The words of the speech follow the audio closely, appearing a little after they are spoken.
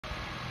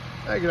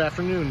Hey, good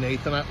afternoon,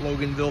 Nathan at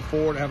Loganville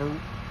Ford. I have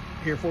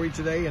here for you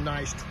today a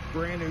nice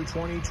brand new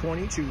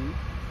 2022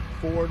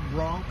 Ford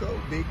Bronco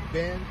Big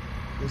Bend.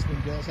 This one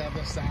does have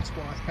the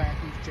Sasquatch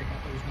package. Check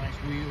out those nice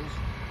wheels.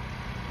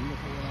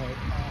 Beautiful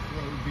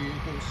off-road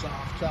vehicle,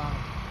 soft top.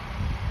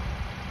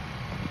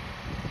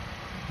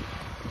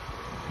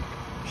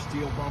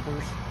 Steel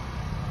bumpers.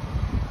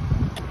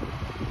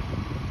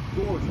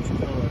 Gorgeous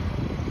color.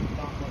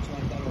 Not much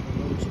like that on the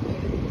road today.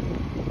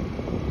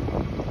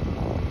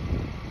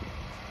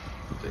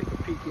 Take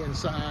a peek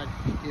inside,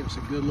 give us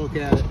a good look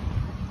at it.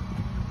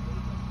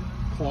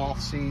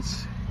 Cloth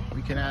seats.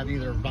 We can add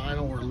either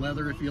vinyl or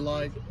leather if you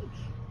like.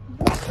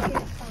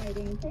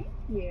 Exciting, thank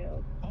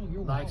you. Oh,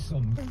 you're nice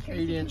welcome.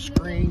 8-inch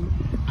screen,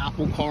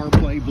 Apple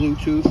CarPlay,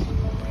 Bluetooth,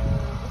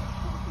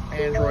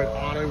 Android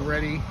Auto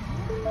ready.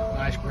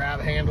 Nice grab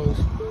handles,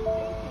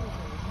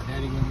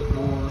 netting in the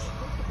doors.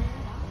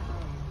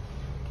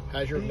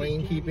 Has your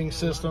lane keeping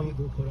system.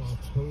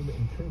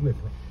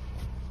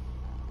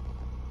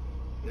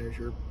 There's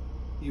your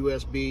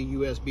USB,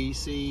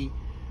 USB-C,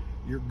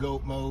 your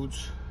GOAT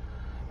modes.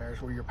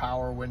 There's where your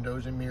power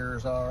windows and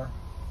mirrors are.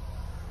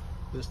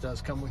 This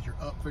does come with your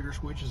upfitter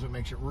switches. It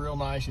makes it real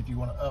nice if you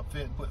want to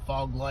upfit and put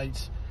fog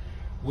lights,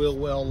 wheel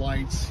well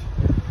lights,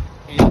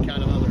 any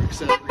kind of other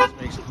accessories.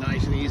 Makes it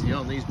nice and easy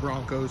on these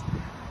Broncos.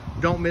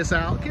 Don't miss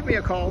out. Give me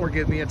a call or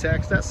give me a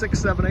text at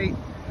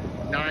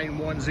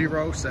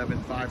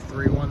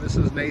 678-910-7531. This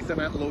is Nathan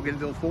at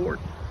Loganville Ford.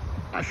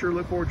 I sure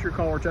look forward to your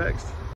call or text.